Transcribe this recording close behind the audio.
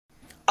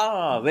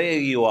There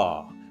you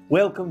are.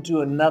 Welcome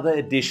to another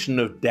edition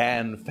of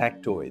Dan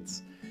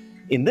Factoids.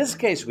 In this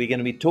case, we're going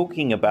to be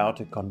talking about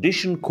a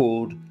condition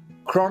called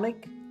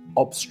chronic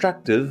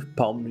obstructive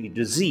pulmonary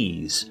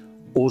disease,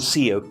 or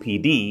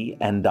COPD,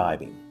 and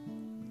diving.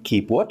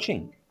 Keep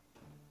watching.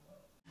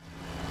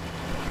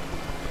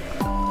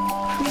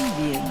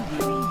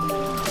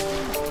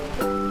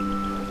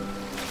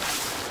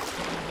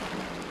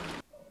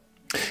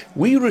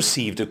 We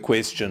received a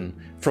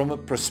question from a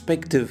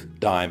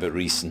prospective diver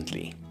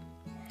recently.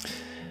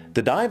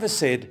 The diver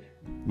said,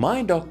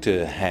 "My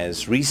doctor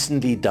has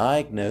recently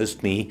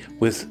diagnosed me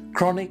with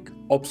chronic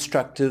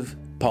obstructive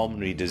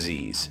pulmonary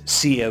disease,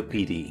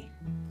 COPD.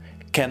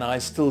 Can I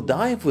still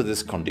dive with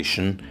this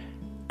condition,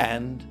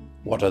 and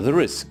what are the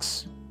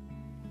risks?"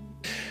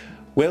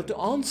 Well, to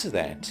answer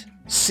that,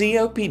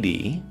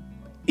 COPD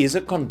is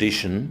a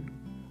condition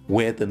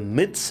where the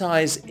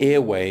mid-size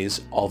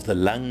airways of the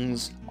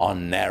lungs are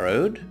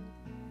narrowed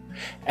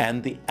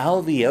and the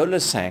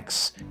alveolar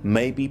sacs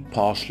may be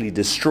partially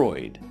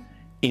destroyed,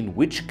 in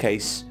which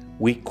case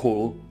we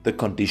call the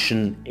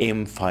condition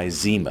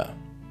emphysema.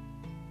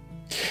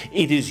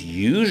 It is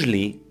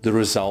usually the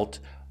result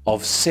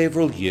of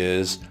several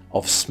years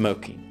of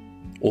smoking,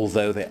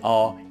 although there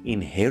are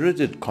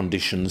inherited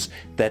conditions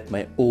that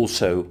may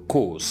also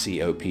cause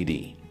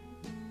COPD.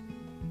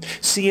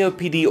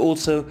 COPD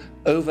also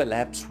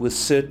overlaps with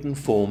certain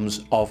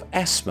forms of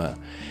asthma,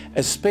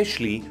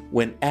 especially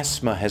when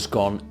asthma has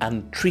gone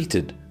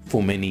untreated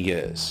for many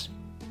years.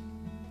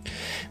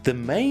 The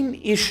main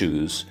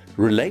issues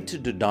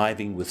related to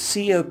diving with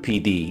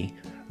COPD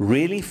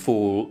really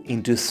fall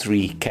into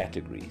three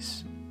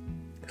categories.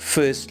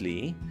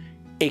 Firstly,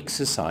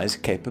 exercise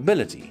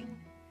capability.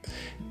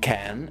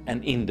 Can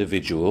an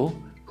individual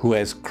who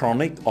has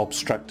chronic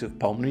obstructive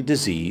pulmonary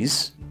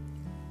disease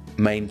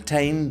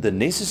maintain the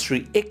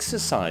necessary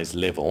exercise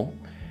level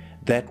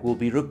that will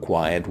be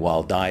required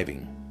while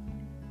diving,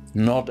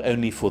 not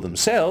only for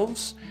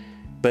themselves,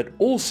 but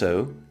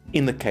also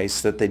in the case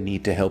that they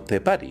need to help their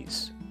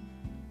buddies?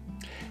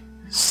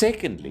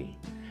 Secondly,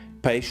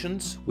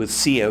 patients with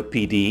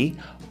COPD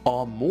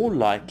are more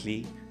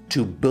likely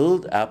to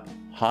build up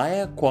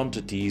higher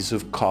quantities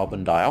of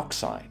carbon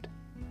dioxide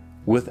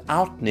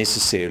without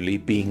necessarily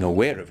being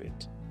aware of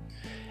it,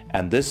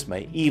 and this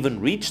may even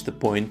reach the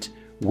point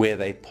where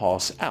they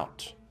pass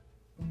out.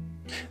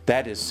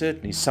 That is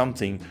certainly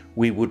something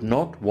we would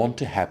not want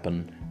to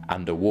happen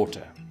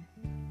underwater.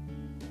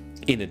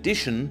 In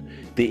addition,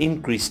 the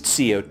increased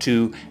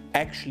CO2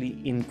 actually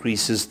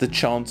increases the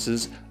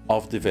chances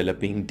of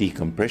developing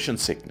decompression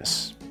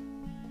sickness.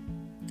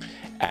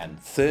 And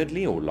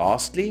thirdly, or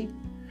lastly,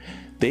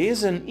 there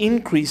is an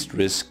increased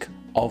risk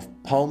of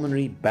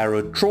pulmonary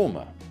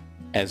barotrauma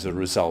as a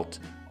result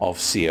of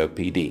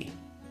COPD.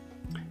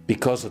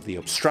 Because of the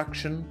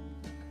obstruction,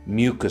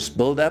 mucus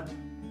buildup,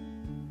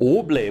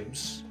 or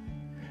blebs,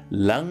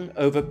 lung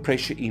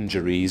overpressure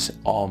injuries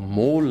are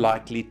more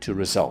likely to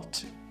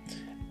result,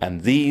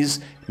 and these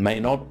may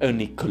not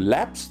only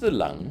collapse the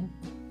lung,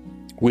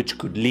 which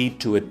could lead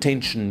to a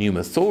tension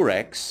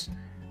pneumothorax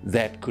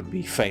that could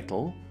be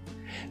fatal,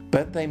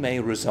 but they may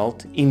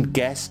result in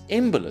gas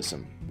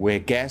embolism, where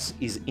gas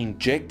is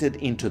injected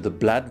into the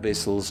blood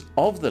vessels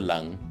of the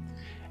lung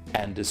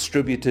and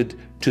distributed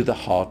to the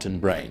heart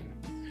and brain,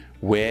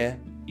 where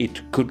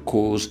it could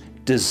cause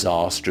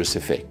disastrous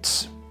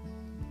effects.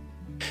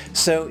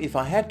 So if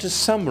I had to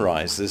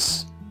summarize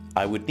this,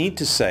 I would need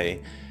to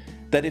say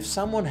that if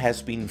someone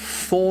has been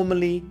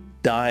formally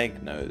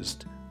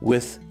diagnosed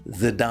with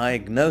the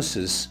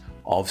diagnosis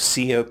of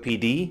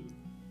COPD,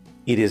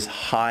 it is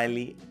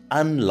highly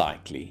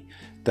unlikely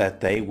that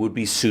they would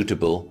be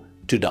suitable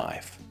to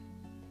dive.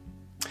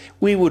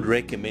 We would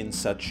recommend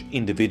such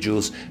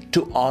individuals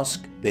to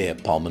ask their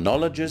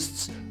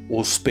pulmonologists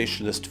or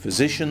specialist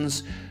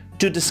physicians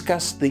to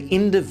discuss the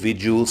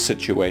individual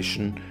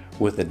situation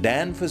with a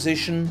DAN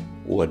physician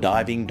or a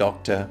diving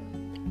doctor,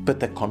 but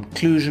the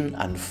conclusion,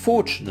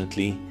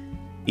 unfortunately,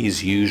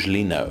 is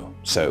usually no.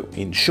 So,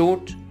 in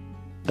short,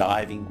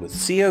 diving with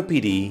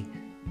COPD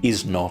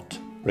is not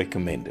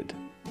recommended.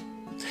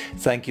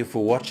 Thank you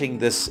for watching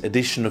this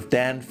edition of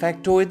Dan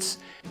Factoids.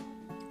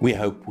 We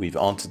hope we've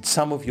answered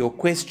some of your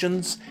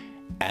questions,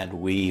 and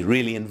we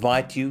really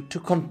invite you to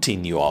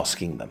continue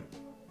asking them.